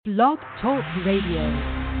Blog Talk Radio.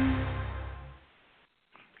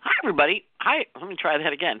 Hi, everybody. Hi. Let me try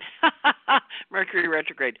that again. Mercury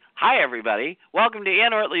retrograde. Hi, everybody. Welcome to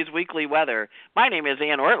Ann Ortelee's Weekly Weather. My name is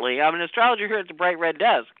Ann Ortelee. I'm an astrologer here at the Bright Red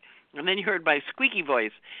Desk. And then you heard my squeaky voice.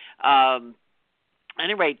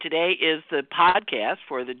 Anyway, today is the podcast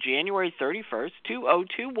for the January 31st,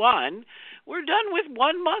 2021. We're done with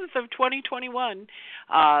 1 month of 2021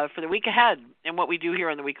 for the week ahead. And what we do here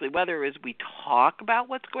on the Weekly Weather is we talk about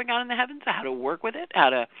what's going on in the heavens, how to work with it, how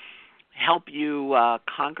to help you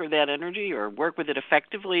conquer that energy or work with it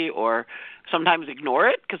effectively, or sometimes ignore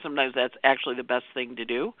it, because sometimes that's actually the best thing to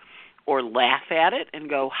do, or laugh at it and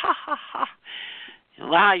go, ha, ha, ha,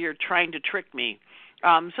 la, you're trying to trick me.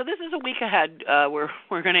 So this is a week ahead where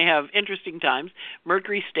we're going to have interesting times.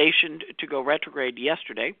 Mercury stationed to go retrograde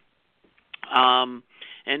yesterday. And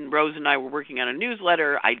Rose and I were working on a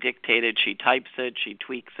newsletter. I dictated, she types it, she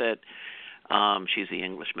tweaks it. She's the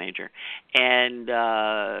English major. And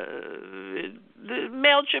the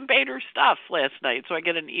MailChimp ate her stuff last night. So I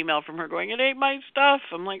get an email from her going, it ate my stuff.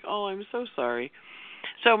 I'm like, oh, I'm so sorry.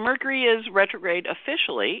 So Mercury is retrograde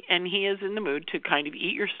officially, and he is in the mood to kind of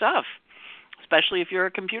eat your stuff, especially if you're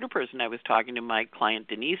a computer person. I was talking to my client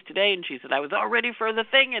Denise today, and she said, I was all ready for the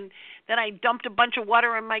thing, and then I dumped a bunch of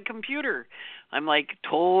water on my computer. I'm like,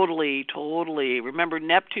 totally. Remember,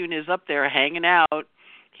 Neptune is up there hanging out.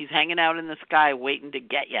 He's hanging out in the sky waiting to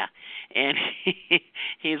get you. And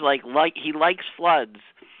he's like he likes floods.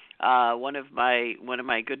 One of my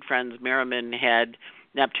good friends, Merriman, had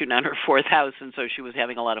Neptune on her fourth house, and so she was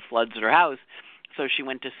having a lot of floods at her house. So she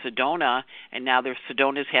went to Sedona, and now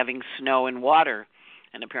Sedona's having snow and water,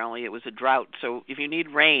 and apparently it was a drought. So if you need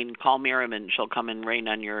rain, call Merriman. She'll come and rain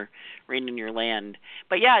in your land.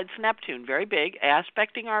 But yeah, it's Neptune, very big,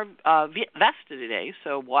 aspecting our Vesta today.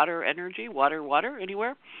 So water energy, water,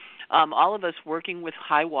 anywhere. All of us working with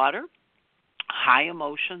high water, high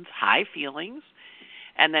emotions, high feelings,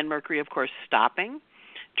 and then Mercury, of course, stopping,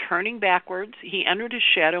 turning backwards. He entered his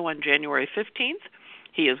shadow on January 15th.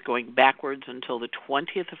 He is going backwards until the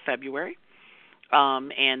 20th of February,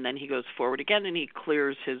 and then he goes forward again, and he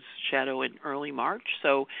clears his shadow in early March.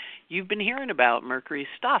 So you've been hearing about Mercury's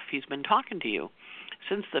stuff. He's been talking to you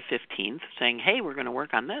since the 15th, saying, hey, we're going to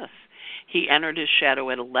work on this. He entered his shadow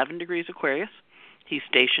at 11 degrees Aquarius. He's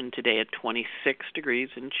stationed today at 26 degrees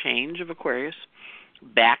and change of Aquarius,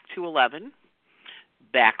 back to 11,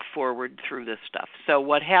 back forward through this stuff. So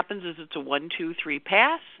what happens is it's a 1, 2, 3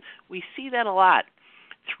 pass. We see that a lot.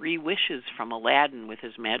 3 wishes from Aladdin with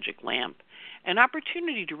his magic lamp. An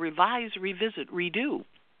opportunity to revise, revisit, redo.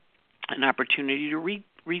 An opportunity to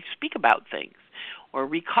speak about things or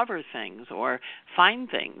recover things or find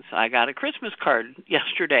things. I got a Christmas card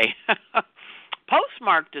yesterday,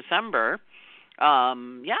 postmarked December.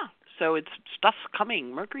 So it's stuff's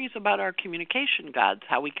coming. Mercury's about our communication gods,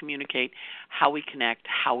 how we communicate, how we connect,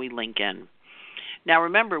 how we link in. Now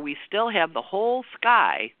remember, we still have the whole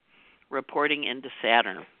sky reporting into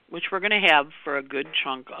Saturn, which we're going to have for a good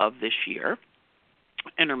chunk of this year,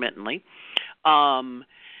 intermittently. The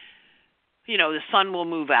sun will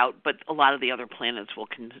move out, but a lot of the other planets will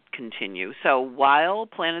continue. So while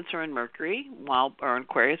planets are in Mercury, or in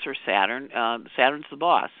Aquarius or Saturn, Saturn's the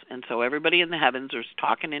boss. And so everybody in the heavens is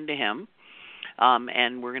talking into him,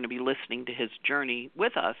 and we're going to be listening to his journey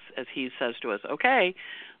with us as he says to us, okay,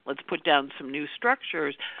 let's put down some new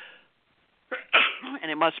structures.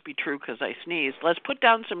 And it must be true because I sneezed. Let's put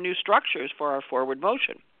down some new structures for our forward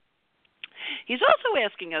motion. He's also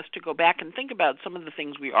asking us to go back and think about some of the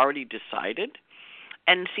things we already decided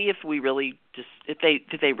and see if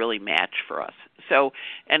they really match for us. So,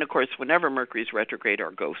 and of course, whenever Mercury's retrograde,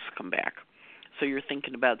 our ghosts come back. So you're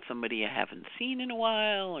thinking about somebody you haven't seen in a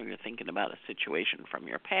while, or you're thinking about a situation from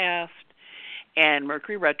your past. And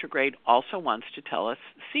Mercury retrograde also wants to tell us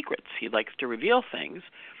secrets. He likes to reveal things.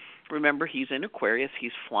 Remember, he's in Aquarius.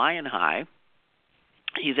 He's flying high.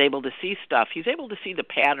 He's able to see stuff. He's able to see the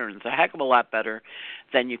patterns a heck of a lot better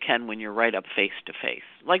than you can when you're right up face to face.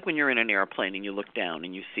 Like when you're in an airplane and you look down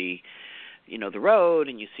and you see, the road,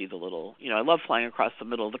 and you see the little, I love flying across the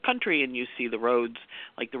middle of the country, and you see the roads,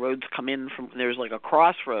 like the roads come in from, there's like a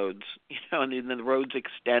crossroads, and then the roads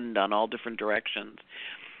extend on all different directions.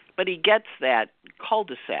 But he gets that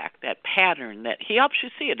cul-de-sac, that pattern, that he helps you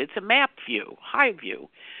see it. It's a map view, high view,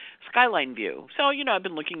 skyline view. So, I've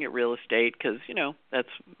been looking at real estate because, that's,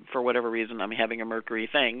 for whatever reason, I'm having a Mercury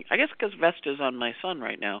thing. I guess because Vesta's on my sun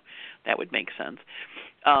right now. That would make sense.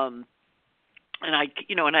 And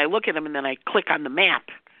I look at them, and then I click on the map,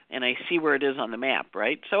 and I see where it is on the map,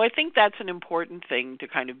 right? So I think that's an important thing to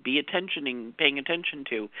kind of paying attention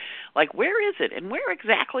to. Like, where is it, and where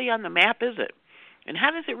exactly on the map is it? And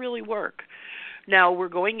how does it really work? Now, we're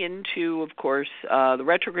going into, of course, the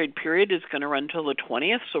retrograde period is going to run till the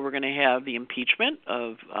 20th, so we're going to have the impeachment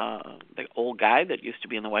of the old guy that used to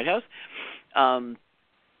be in the White House. And,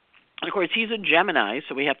 of course, he's a Gemini,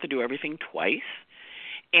 so we have to do everything twice.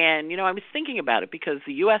 And, I was thinking about it because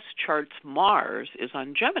the U.S. chart's Mars is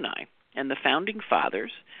on Gemini, and the founding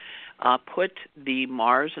fathers put the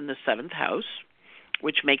Mars in the 7th house,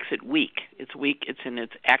 which makes it weak. It's weak. It's in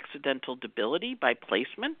its accidental debility by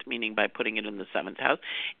placement, meaning by putting it in the 7th house,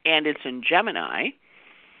 and it's in Gemini,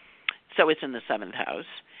 so it's in the 7th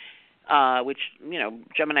house, which,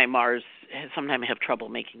 Gemini Mars sometimes have trouble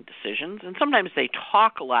making decisions, and sometimes they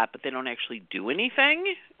talk a lot, but they don't actually do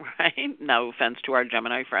anything, right? No offense to our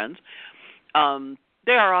Gemini friends.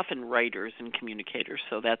 They are often writers and communicators,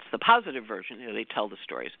 so that's the positive version. They tell the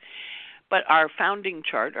stories. But our founding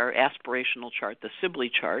chart, our aspirational chart, the Sibley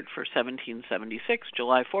chart for 1776,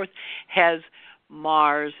 July 4th, has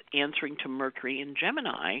Mars answering to Mercury in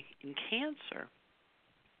Gemini in Cancer.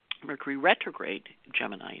 Mercury retrograde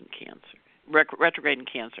Gemini in Cancer. Retrograde in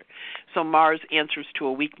Cancer. So Mars answers to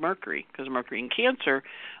a weak Mercury, because Mercury in Cancer,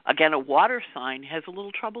 again, a water sign, has a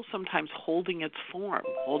little trouble sometimes holding its form,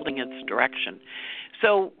 holding its direction.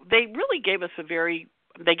 So they really gave us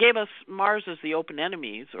they gave us Mars as the open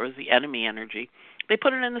enemies, or as the enemy energy. They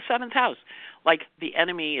put it in the 7th house. Like the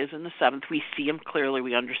enemy is in the 7th. We see him clearly.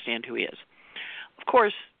 We understand who he is. Of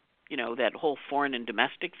course, that whole foreign and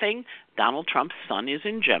domestic thing, Donald Trump's sun is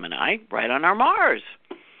in Gemini, right on our Mars.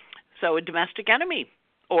 So a domestic enemy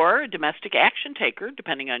or a domestic action taker,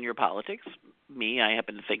 depending on your politics. Me, I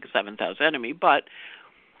happen to think 7th house enemy. But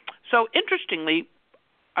so interestingly,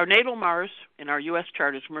 our natal Mars in our U.S.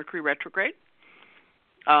 chart is Mercury retrograde.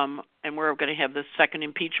 And we're going to have this second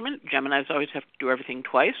impeachment. Geminis always have to do everything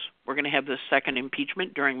twice. We're going to have this second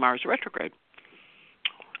impeachment during Mars retrograde.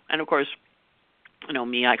 And, of course,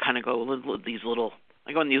 me, I kind of go in these little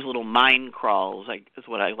mind crawls, is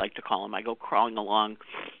what I like to call them. I go crawling along,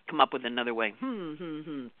 come up with another way.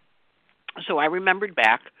 So I remembered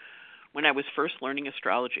back when I was first learning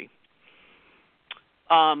astrology,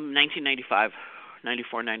 1995,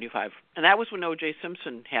 94, 95. And that was when O.J.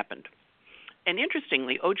 Simpson happened. And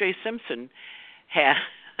interestingly, O.J. Simpson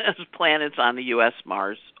has planets on the U.S.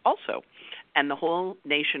 Mars also. And the whole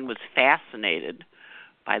nation was fascinated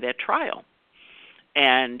by that trial.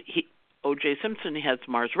 And O.J. Simpson has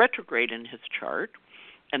Mars retrograde in his chart,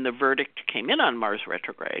 and the verdict came in on Mars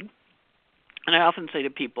retrograde. And I often say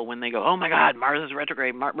to people when they go, oh, my God, Mars is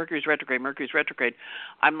retrograde, Mercury's retrograde, Mercury's retrograde.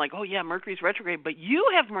 I'm like, oh, yeah, Mercury's retrograde, but you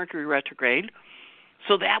have Mercury retrograde,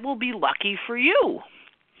 so that will be lucky for you.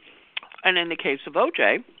 And in the case of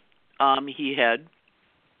O.J., he had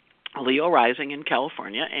Leo rising in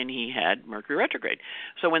California, and he had Mercury retrograde.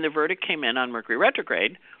 So when the verdict came in on Mercury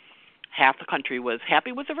retrograde, half the country was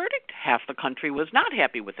happy with the verdict, half the country was not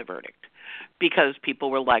happy with the verdict, because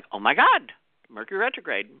people were like, oh, my God, Mercury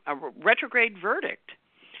retrograde, a retrograde verdict.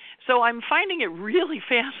 So I'm finding it really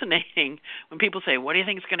fascinating when people say, what do you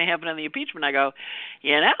think is going to happen on the impeachment? I go,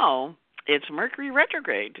 it's Mercury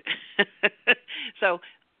retrograde. So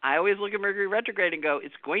I always look at Mercury retrograde and go,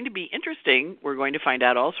 it's going to be interesting. We're going to find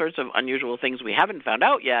out all sorts of unusual things we haven't found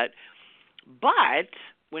out yet. But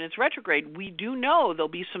when it's retrograde, we do know there'll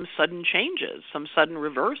be some sudden changes, some sudden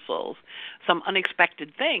reversals, some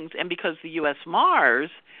unexpected things. And because the U.S. Mars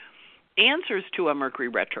answers to a Mercury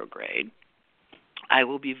retrograde, I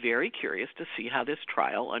will be very curious to see how this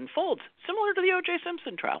trial unfolds, similar to the O.J.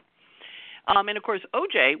 Simpson trial. And, of course,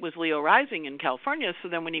 O.J. was Leo rising in California, so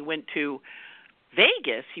then when he went to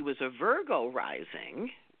Vegas, he was a Virgo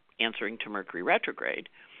rising, answering to Mercury retrograde.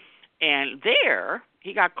 And there,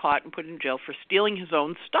 he got caught and put in jail for stealing his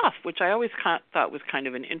own stuff, which I always thought was kind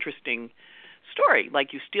of an interesting story.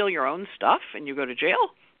 Like, you steal your own stuff and you go to jail?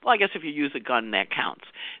 Well, I guess if you use a gun, that counts.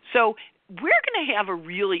 So we're going to have a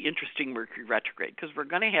really interesting Mercury retrograde because we're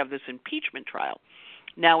going to have this impeachment trial.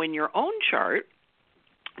 Now, in your own chart,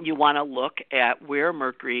 you want to look at where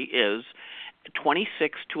Mercury is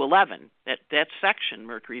 26 to 11, that section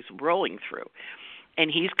Mercury's rolling through. And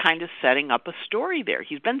he's kind of setting up a story there.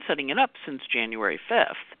 He's been setting it up since January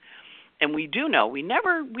 5th. And we do know, we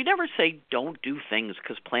never say don't do things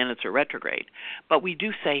because planets are retrograde. But we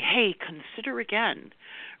do say, hey, consider again.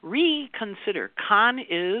 Reconsider. Con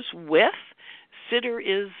is with, sitter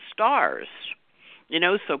is stars.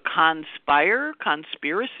 So conspire,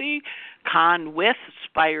 conspiracy, con with,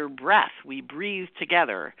 spire, breath. We breathe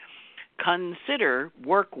together. Consider,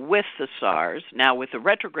 work with the stars. Now with the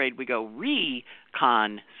retrograde, we go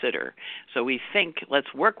reconsider. So we think,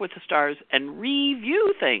 let's work with the stars and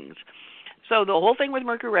review things. So the whole thing with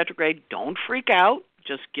Mercury retrograde, don't freak out.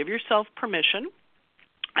 Just give yourself permission.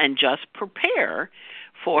 and just prepare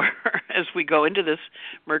for as we go into this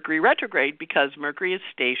Mercury retrograde, because Mercury is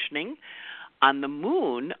stationing on the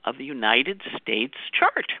moon of the United States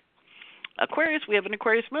chart. Aquarius, we have an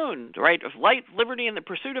Aquarius moon, the right of light, liberty, and the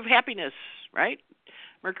pursuit of happiness, right?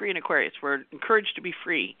 Mercury and Aquarius, we're encouraged to be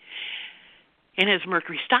free. And as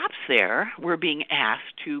Mercury stops there, we're being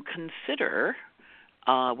asked to consider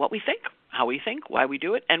what we think, how we think, why we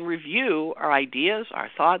do it, and review our ideas, our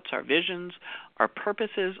thoughts, our visions, our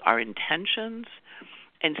purposes, our intentions,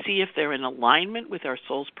 and see if they're in alignment with our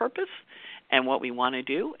soul's purpose and what we want to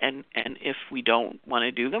do, and if we don't want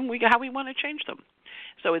to do them, how we want to change them.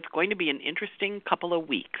 So it's going to be an interesting couple of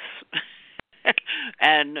weeks.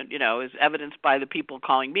 And, as evidenced by the people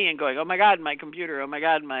calling me and going, oh, my God, my computer, oh, my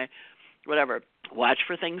God, my whatever. Watch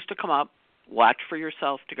for things to come up. Watch for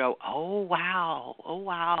yourself to go, oh,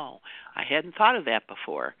 wow, I hadn't thought of that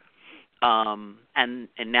before. And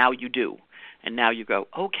now you do. And now you go,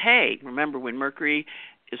 okay, remember when Mercury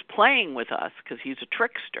is playing with us, because he's a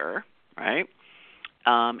trickster, right?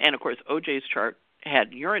 And, of course, OJ's chart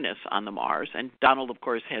had Uranus on the Mars, and Donald, of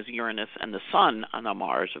course, has Uranus and the Sun on the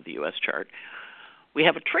Mars of the U.S. chart. We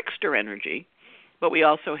have a trickster energy, but we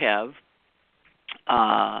also have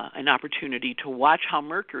an opportunity to watch how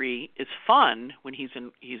Mercury is fun when he's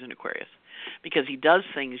in Aquarius, because he does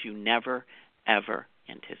things you never, ever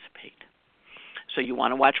anticipate. So you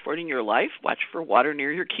want to watch for it in your life. Watch for water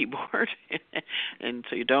near your keyboard, and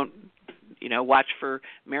so you don't, watch for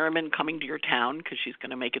Merriman coming to your town, because she's going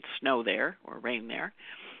to make it snow there or rain there,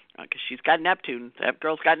 because she's got Neptune. That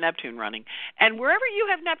girl's got Neptune running. And wherever you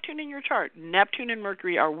have Neptune in your chart, Neptune and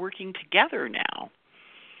Mercury are working together now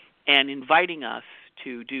and inviting us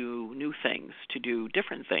to do new things, to do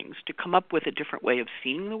different things, to come up with a different way of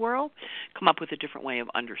seeing the world, come up with a different way of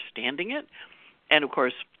understanding it. And, of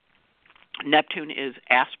course, Neptune is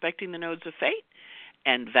aspecting the nodes of fate,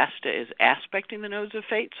 and Vesta is aspecting the nodes of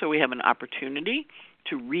fate, so we have an opportunity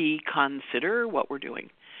to reconsider what we're doing,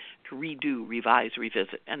 to redo, revise,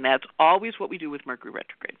 revisit, and that's always what we do with Mercury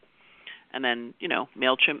retrograde. And then,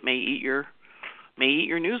 MailChimp may eat your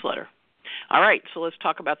newsletter. All right, so let's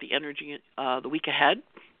talk about the energy the week ahead.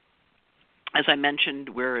 As I mentioned,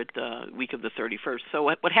 we're at the week of the 31st. So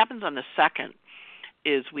what happens on the 2nd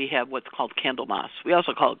is we have what's called Candlemas. We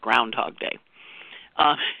also call it Groundhog Day.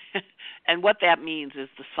 And what that means is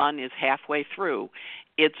the sun is halfway through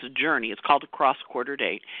its journey. It's called a cross-quarter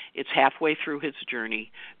date. It's halfway through its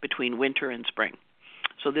journey between winter and spring.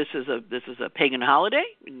 So this is a pagan holiday,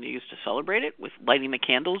 and they used to celebrate it with lighting the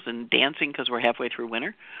candles and dancing because we're halfway through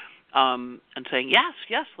winter, and saying,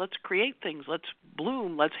 yes, let's create things, let's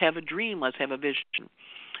bloom, let's have a dream, let's have a vision.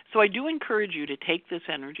 So I do encourage you to take this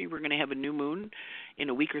energy. We're going to have a new moon in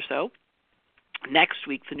a week or so. Next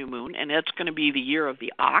week, the new moon, and it's going to be the year of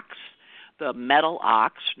the ox, the metal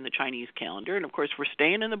ox in the Chinese calendar. And, of course, we're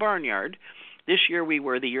staying in the barnyard. This year we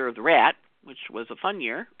were the year of the rat, which was a fun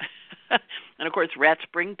year. And, of course, rats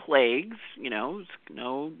bring plagues, no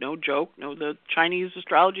joke. No, the Chinese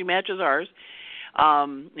astrology matches ours.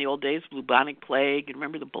 In the old days, bubonic plague, and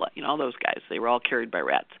remember all those guys. They were all carried by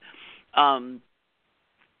rats. And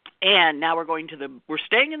now we're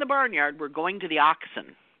staying in the barnyard. We're going to the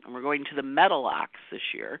oxen. And we're going to the metal ox this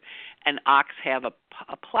year. And ox have a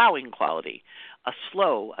plowing quality, a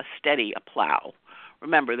slow, a steady, a plow.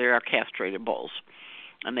 Remember, they are castrated bulls.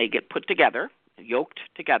 And they get put together, yoked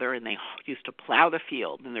together, and they used to plow the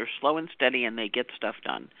field. And they're slow and steady, and they get stuff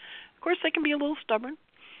done. Of course, they can be a little stubborn.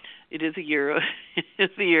 It is a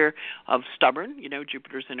year of stubborn.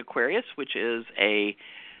 Jupiter's in Aquarius, which is a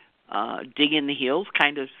dig in the heels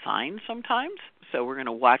kind of sign sometimes. So we're going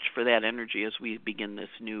to watch for that energy as we begin this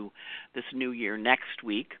new year next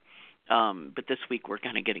week. But this week we're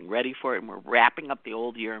kind of getting ready for it, and we're wrapping up the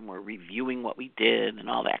old year, and we're reviewing what we did and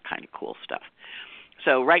all that kind of cool stuff.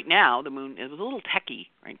 So right now the moon, it was a little techie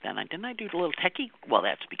right then. Didn't I do a little techie? Well,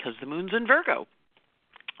 that's because the moon's in Virgo.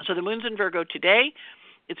 So the moon's in Virgo today.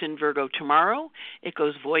 It's in Virgo tomorrow. It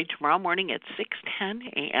goes void tomorrow morning at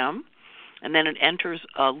 6:10 a.m., and then it enters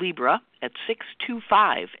Libra at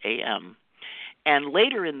 6:25 a.m. And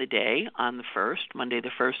later in the day, on the 1st, Monday the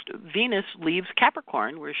 1st, Venus leaves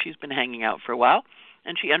Capricorn, where she's been hanging out for a while,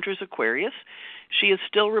 and she enters Aquarius. She is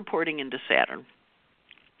still reporting into Saturn.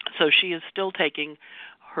 So she is still taking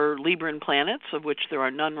her Libran planets, of which there are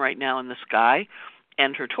none right now in the sky,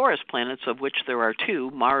 and her Taurus planets, of which there are 2,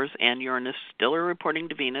 Mars and Uranus, still are reporting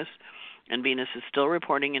to Venus, and Venus is still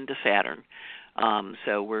reporting into Saturn.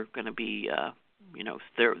 So we're going to be,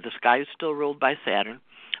 the sky is still ruled by Saturn.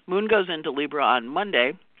 Moon goes into Libra on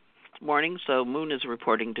Monday morning, so Moon is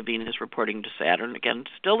reporting to Venus, reporting to Saturn. Again,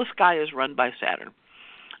 still the sky is run by Saturn.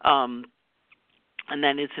 And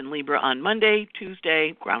then it's in Libra on Monday,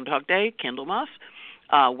 Tuesday, Groundhog Day, Candlemas.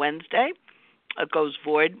 Wednesday, it goes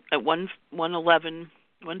void at 1:15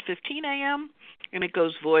 a.m., and it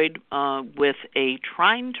goes void with a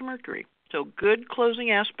trine to Mercury. So good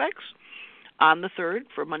closing aspects on the 3rd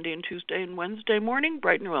for Monday and Tuesday and Wednesday morning,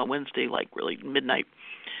 bright and well, Wednesday like really midnight.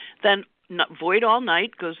 Then void all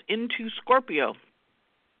night, goes into Scorpio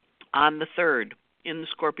on the 3rd. In the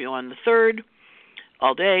Scorpio on the 3rd,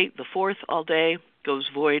 all day. The 4th, all day. Goes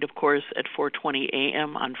void, of course, at 4:20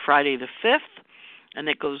 a.m. on Friday the 5th. And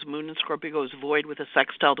it goes, Moon in Scorpio goes void with a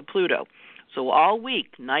sextile to Pluto. So all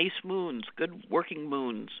week, nice moons, good working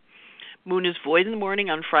moons. Moon is void in the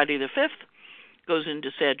morning on Friday the 5th. Goes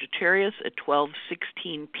into Sagittarius at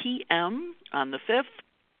 12:16 p.m. on the 5th.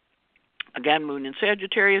 Again, Moon in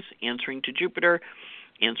Sagittarius, answering to Jupiter,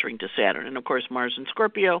 answering to Saturn. And, of course, Mars in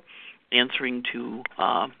Scorpio, answering to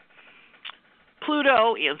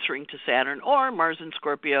Pluto, answering to Saturn, or Mars in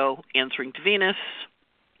Scorpio, answering to Venus.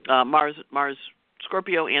 Mars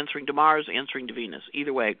Scorpio, answering to Mars, answering to Venus.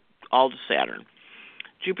 Either way, all to Saturn.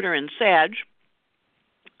 Jupiter in Sag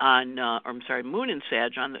Moon in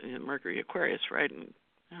Sag on the Mercury Aquarius, right? And,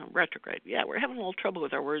 retrograde. Yeah, we're having a little trouble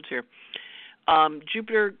with our words here.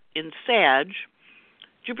 Jupiter in Sag,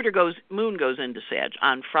 Moon goes into Sag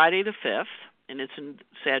on Friday the 5th, and it's in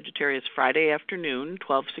Sagittarius Friday afternoon,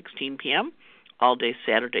 12:16 p.m., all day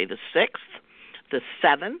Saturday the 6th. The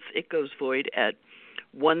 7th, it goes void at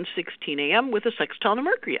 1:16 a.m. with a sextile to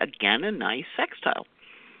Mercury. Again, a nice sextile.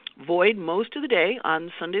 Void most of the day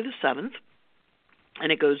on Sunday the 7th,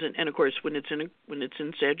 and it goes in. And of course, when it's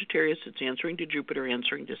in Sagittarius, it's answering to Jupiter,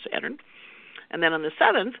 answering to Saturn. And then on the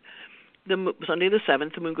 7th, Sunday the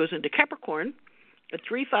 7th, the Moon goes into Capricorn at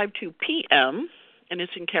 3:52 p.m. and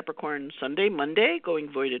it's in Capricorn Monday, going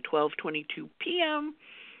void at 12:22 p.m.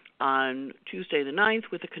 on Tuesday the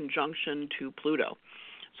 9th with a conjunction to Pluto.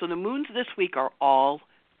 So the moons this week are all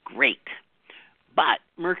great, but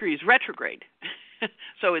Mercury is retrograde.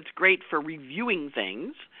 So it's great for reviewing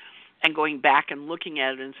things and going back and looking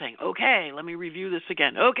at it and saying, okay, let me review this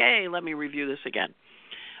again. Okay, let me review this again.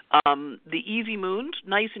 The easy moons,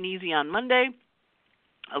 nice and easy on Monday,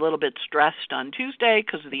 a little bit stressed on Tuesday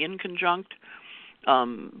because of the inconjunct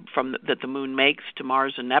that the moon makes to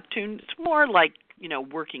Mars and Neptune. It's more like,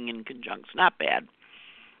 working in conjuncts, not bad.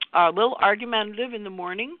 A little argumentative in the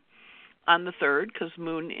morning on the 3rd because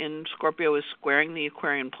Moon in Scorpio is squaring the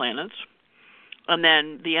Aquarian planets. And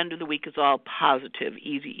then the end of the week is all positive,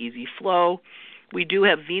 easy flow. We do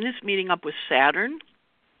have Venus meeting up with Saturn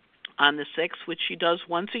on the 6th, which she does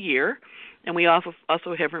once a year. And we also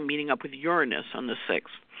have her meeting up with Uranus on the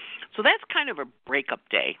 6th. So that's kind of a breakup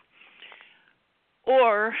day.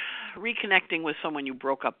 Or reconnecting with someone you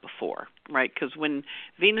broke up before, right? Because when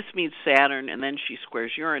Venus meets Saturn and then she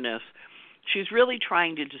squares Uranus, she's really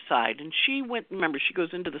trying to decide. And she goes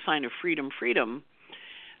into the sign of freedom.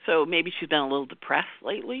 So maybe she's been a little depressed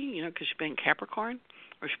lately, because she's been Capricorn,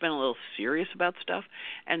 or she's been a little serious about stuff.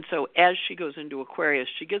 And so as she goes into Aquarius,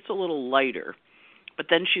 she gets a little lighter. But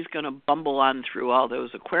then she's going to bumble on through all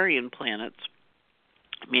those Aquarian planets,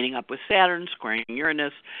 meeting up with Saturn, squaring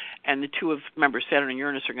Uranus, and Saturn and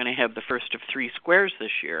Uranus are going to have the first of 3 squares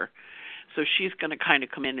this year. So she's going to kind of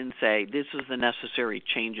come in and say, this is the necessary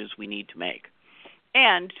changes we need to make.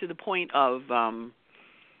 And to the point of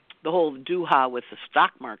the whole doo-ha with the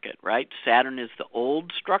stock market, right? Saturn is the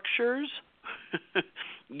old structures.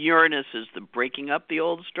 Uranus is the breaking up the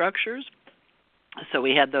old structures. So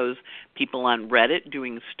we had those people on Reddit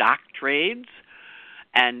doing stock trades,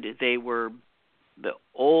 and they were the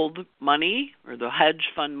old money or the hedge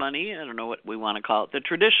fund money, I don't know what we want to call it, the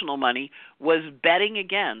traditional money was betting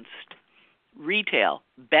against retail,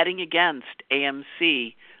 betting against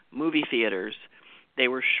AMC, movie theaters. They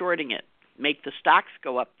were shorting it. Make the stocks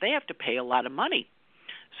go up, they have to pay a lot of money.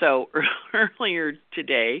 So earlier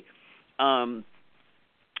today, the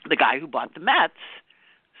guy who bought the Mets,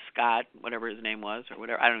 Scott, whatever his name was, or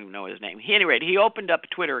whatever, I don't even know his name. He opened up a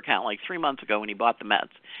Twitter account like 3 months ago when he bought the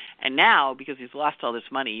Mets. And now, because he's lost all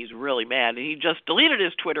this money, he's really mad. And he just deleted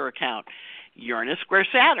his Twitter account. Uranus square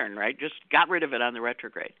Saturn, right? Just got rid of it on the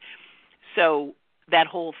retrograde. So that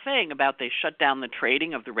whole thing about they shut down the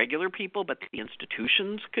trading of the regular people, but the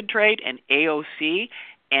institutions could trade, and AOC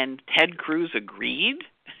and Ted Cruz agreed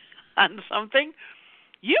on something.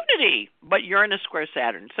 Unity, but Uranus square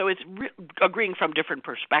Saturn. So it's agreeing from different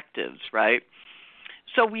perspectives, right?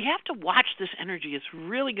 So we have to watch this energy. It's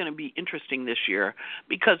really going to be interesting this year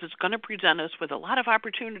because it's going to present us with a lot of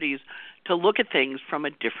opportunities to look at things from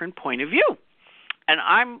a different point of view. And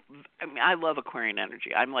I love Aquarian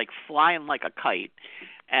energy. I'm like flying like a kite,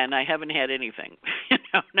 and I haven't had anything.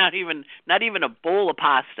 not even a bowl of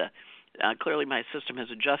pasta. Clearly, my system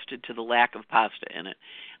has adjusted to the lack of pasta in it.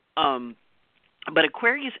 But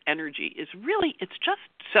Aquarius energy is really, it's just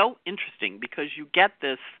so interesting because you get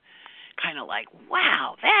this kind of like,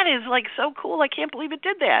 wow, that is like so cool. I can't believe it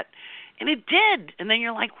did that. And it did. And then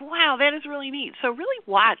you're like, wow, that is really neat. So really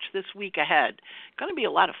watch this week ahead. It's going to be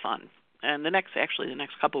a lot of fun. And the next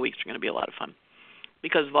couple of weeks are going to be a lot of fun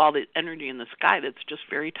because of all the energy in the sky that's just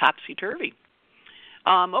very topsy-turvy.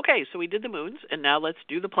 Okay, so we did the moons, and now let's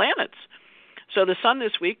do the planets. So the sun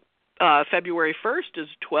this week, February 1st, is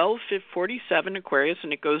 12:47 Aquarius,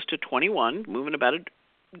 and it goes to 21, moving about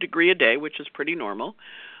a degree a day, which is pretty normal.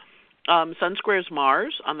 Sun squares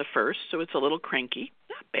Mars on the 1st, so it's a little cranky.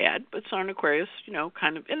 Not bad, but Sun Aquarius,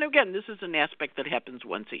 kind of. And again, this is an aspect that happens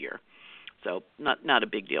once a year, so not a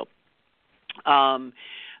big deal.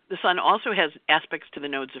 The sun also has aspects to the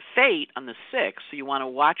nodes of fate on the 6th, so you want to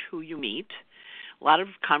watch who you meet. A lot of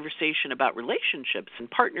conversation about relationships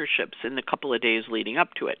and partnerships in the couple of days leading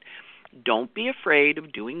up to it. Don't be afraid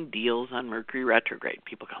of doing deals on Mercury retrograde.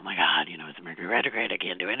 People go, oh my God, it's Mercury retrograde, I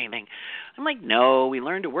can't do anything. I'm like, no, we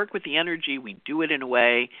learn to work with the energy. We do it in a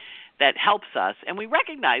way that helps us, and we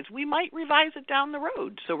recognize we might revise it down the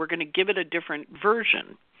road, so we're going to give it a different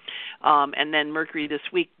version. And then Mercury this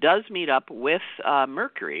week does meet up with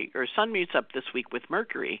Mercury, or Sun meets up this week with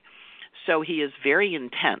Mercury. So he is very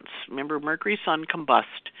intense. Remember, Mercury Sun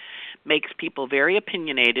combust makes people very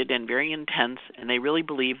opinionated and very intense, and they really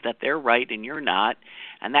believe that they're right and you're not,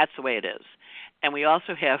 and that's the way it is. And we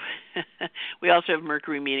also have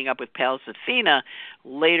Mercury meeting up with Pallas Athena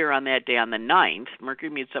later on that day on the 9th. Mercury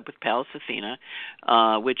meets up with Pallas Athena,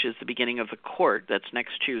 which is the beginning of the court. That's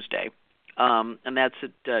next Tuesday. And that's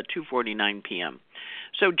at 2:49 p.m.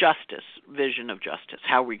 So justice, vision of justice.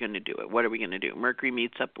 How are we going to do it? What are we going to do? Mercury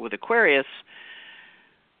meets up with Aquarius.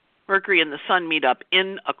 Mercury and the Sun meet up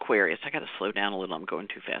in Aquarius. I got to slow down a little. I'm going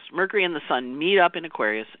too fast. Mercury and the Sun meet up in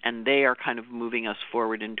Aquarius, and they are kind of moving us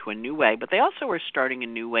forward into a new way. But they also are starting a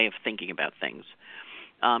new way of thinking about things.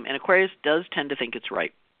 And Aquarius does tend to think it's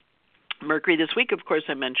right. Mercury this week, of course,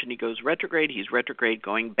 I mentioned he goes retrograde. He's retrograde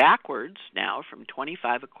going backwards now from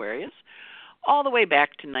 25 Aquarius all the way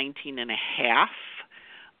back to 19 and a half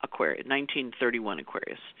Aquarius, 1931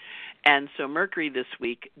 Aquarius. And so Mercury this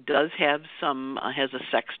week does have has a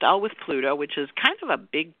sextile with Pluto, which is kind of a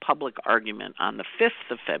big public argument on the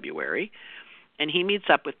 5th of February. And he meets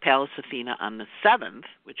up with Pallas Athena on the 7th,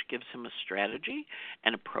 which gives him a strategy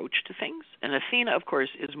and approach to things. And Athena, of course,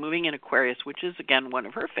 is moving in Aquarius, which is, again, one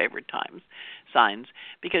of her favorite signs,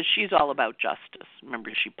 because she's all about justice. Remember,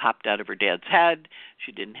 she popped out of her dad's head.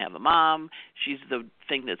 She didn't have a mom. She's the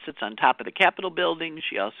thing that sits on top of the Capitol building.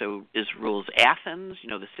 She also rules Athens.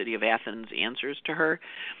 The city of Athens answers to her.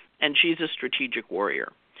 And she's a strategic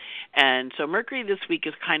warrior. And so Mercury this week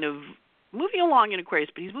is kind of moving along in Aquarius,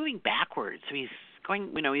 but he's moving backwards. So he's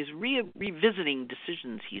going, he's revisiting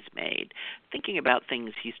decisions he's made, thinking about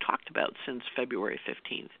things he's talked about since February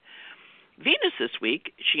 15th. Venus this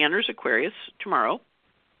week, she enters Aquarius tomorrow,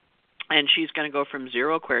 and she's going to go from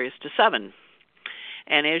 0 Aquarius to 7.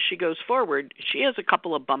 And as she goes forward, she has a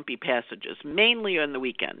couple of bumpy passages, mainly on the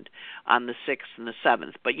weekend, on the 6th and the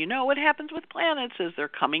 7th. But what happens with planets is they're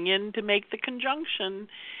coming in to make the conjunction.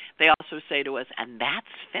 They also say to us, and that's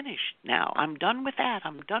finished now. I'm done with that.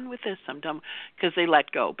 I'm done with this. I'm done, because they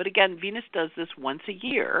let go. But again, Venus does this once a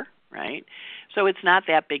year, right? So it's not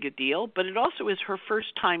that big a deal, but it also is her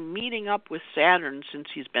first time meeting up with Saturn since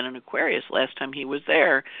he's been in Aquarius. Last time he was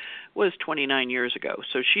there was 29 years ago.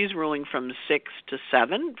 So she's ruling from 6 to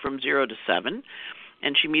 7, from 0 to 7.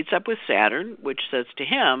 And she meets up with Saturn, which says to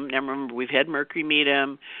him, now remember, we've had Mercury meet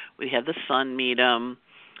him, we had the Sun meet him,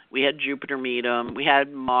 we had Jupiter meet him, we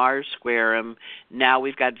had Mars square him, now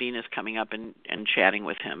we've got Venus coming up and chatting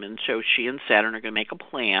with him. And so she and Saturn are going to make a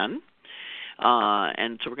plan,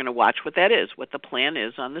 and so we're going to watch what that is, what the plan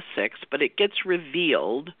is on the 6th, but it gets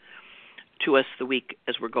revealed to us the week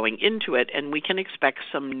as we're going into it, and we can expect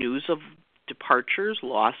some news of departures,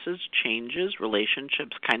 losses, changes,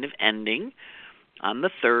 relationships kind of ending on the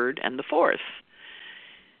 3rd and the 4th.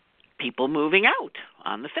 People moving out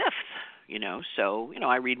on the 5th, So,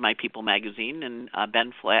 I read My People magazine, and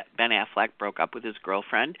Ben Affleck broke up with his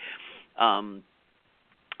girlfriend, and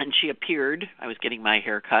she appeared. I was getting my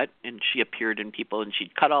hair cut, and she appeared in People, and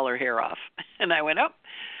she'd cut all her hair off. And I went, oh,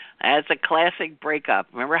 that's a classic breakup.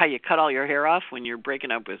 Remember how you cut all your hair off when you're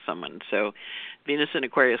breaking up with someone? So Venus in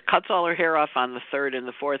Aquarius cuts all her hair off on the 3rd and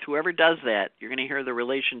the 4th. Whoever does that, you're going to hear the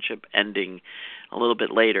relationship ending a little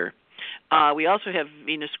bit later. We also have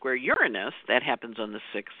Venus square Uranus. That happens on the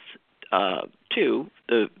 6th too.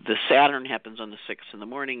 The Saturn happens on the 6th in the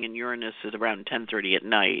morning, and Uranus is around 10:30 at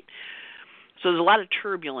night. So there's a lot of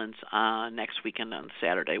turbulence next weekend on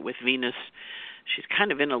Saturday. With Venus, she's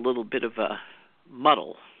kind of in a little bit of a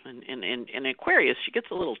muddle. And in Aquarius, she gets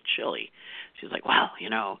a little chilly. She's like, well,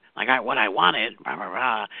 what I wanted, blah, blah,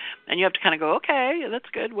 blah. And you have to kind of go, okay, that's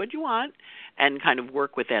good. What do you want? And kind of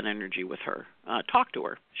work with that energy with her. Talk to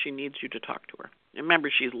her. She needs you to talk to her. And remember,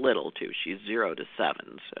 she's little, too. She's 0 to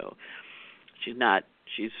 7. So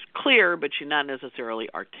she's clear, but she's not necessarily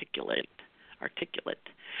articulate.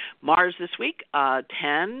 Mars this week,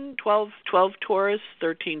 10, 12 Taurus,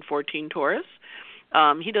 13, 14 Taurus.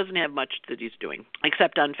 He doesn't have much that he's doing,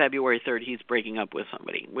 except on February 3rd he's breaking up with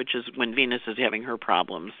somebody, which is when Venus is having her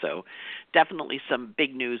problems. So definitely some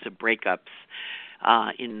big news of breakups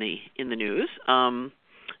in the news.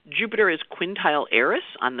 Jupiter is quintile Eris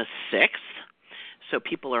on the 6th, so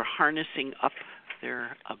people are harnessing up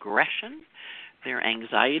their aggression, their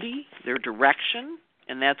anxiety, their direction,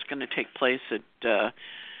 and that's going to take place at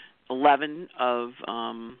 11 of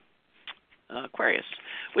Aquarius,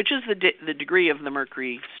 which is the degree of the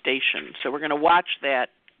Mercury station. So we're going to watch that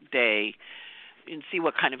day and see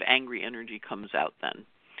what kind of angry energy comes out then.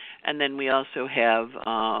 And then we also have,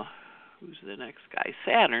 who's the next guy?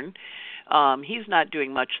 Saturn. He's not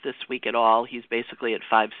doing much this week at all. He's basically at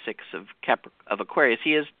 5-6 of Aquarius.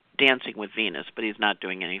 He is dancing with Venus, but he's not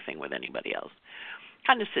doing anything with anybody else.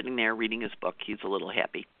 Kind of sitting there reading his book. He's a little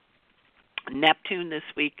happy. Neptune this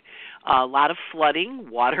week, a lot of flooding,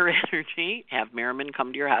 water energy. Have Merriman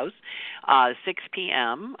come to your house. 6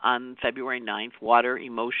 p.m. on February 9th, water,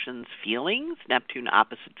 emotions, feelings. Neptune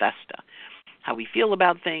opposite Vesta. How we feel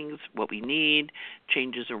about things, what we need,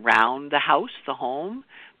 changes around the house, the home,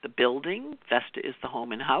 the building. Vesta is the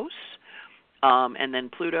home and house. And then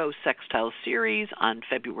Pluto sextile Ceres on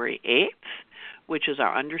February 8th, which is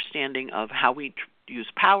our understanding of how we use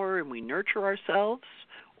power and we nurture ourselves,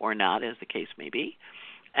 or not, as the case may be.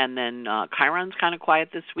 And then Chiron's kind of quiet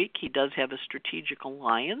this week. He does have a strategic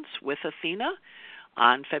alliance with Athena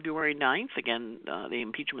on February 9th. Again, the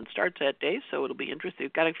impeachment starts that day, so it'll be interesting.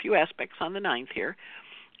 We've got a few aspects on the 9th here.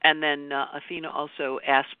 And then Athena also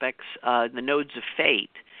aspects the nodes of fate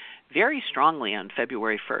very strongly on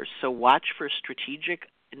February 1st. So watch for strategic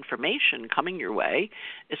information coming your way,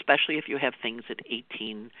 especially if you have things at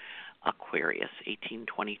 18 Aquarius,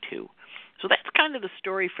 1822. So that's kind of the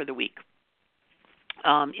story for the week.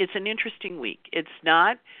 It's an interesting week. It's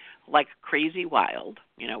not like crazy wild,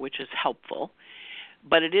 which is helpful,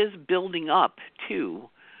 but it is building up to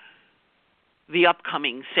the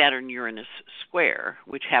upcoming Saturn-Uranus square,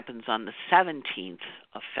 which happens on the 17th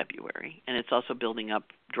of February, and it's also building up,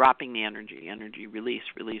 dropping the energy release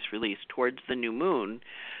towards the new moon,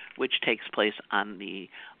 which takes place on the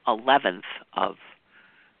 11th of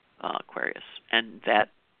Aquarius, and that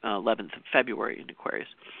 11th of February in Aquarius.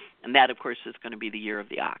 And that, of course, is going to be the year of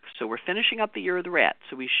the ox. So we're finishing up the year of the rat.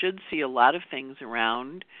 So we should see a lot of things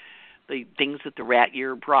around the things that the rat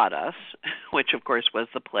year brought us, which, of course, was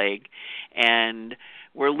the plague. And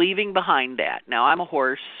we're leaving behind that. Now, I'm a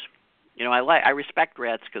horse. I respect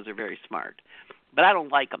rats because they're very smart. But I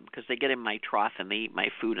don't like them because they get in my trough and they eat my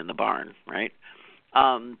food in the barn, right?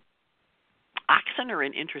 Oxen are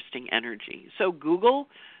an interesting energy. So Google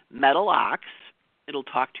metal ox. It'll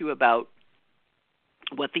talk to you about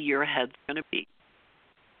what the year ahead's going to be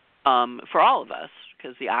for all of us,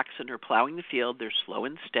 because the oxen are plowing the field. They're slow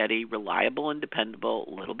and steady, reliable and dependable,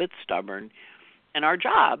 a little bit stubborn. And our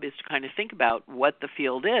job is to kind of think about what the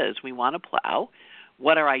field is we want to plow,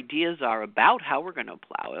 what our ideas are about how we're going to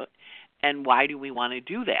plow it, and why do we want to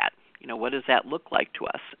do that? What does that look like to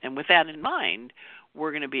us? And with that in mind,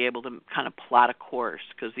 we're going to be able to kind of plot a course,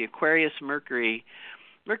 because the Aquarius Mercury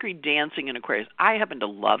dancing in Aquarius, I happen to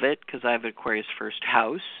love it because I have Aquarius first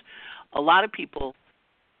house. A lot of people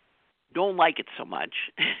don't like it so much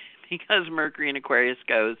because Mercury in Aquarius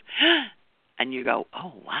goes, and you go,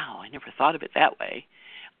 oh, wow, I never thought of it that way.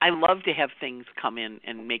 I love to have things come in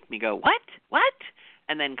and make me go, what?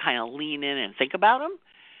 And then kind of lean in and think about them.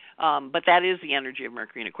 But that is the energy of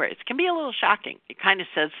Mercury in Aquarius. It can be a little shocking. It kind of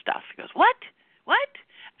says stuff. It goes, what?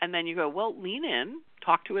 And then you go, well, lean in,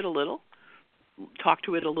 talk to it a little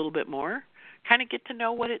bit more, kind of get to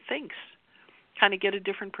know what it thinks, kind of get a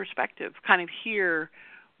different perspective, kind of hear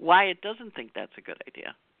why it doesn't think that's a good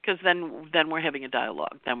idea, because then we're having a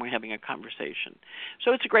dialogue, then we're having a conversation.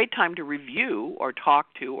 So it's a great time to review or talk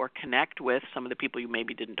to or connect with some of the people you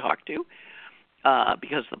maybe didn't talk to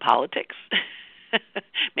because of the politics.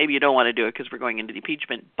 Maybe you don't want to do it because we're going into the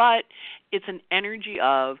impeachment, but it's an energy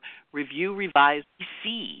of review, revise,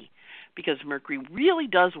 see, because Mercury really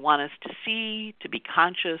does want us to see, to be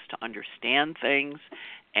conscious, to understand things,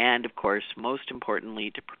 and, of course, most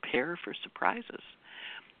importantly, to prepare for surprises,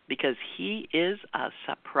 because he is a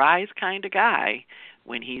surprise kind of guy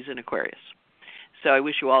when he's in Aquarius. So I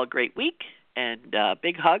wish you all a great week, and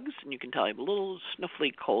big hugs. And you can tell I'm a little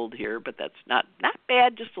snuffly cold here, but that's not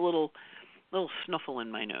bad, just a little snuffle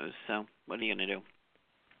in my nose. So what are you going to do?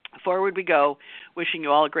 Forward we go. Wishing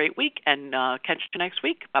you all a great week, and catch you next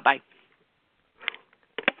week. Bye-bye.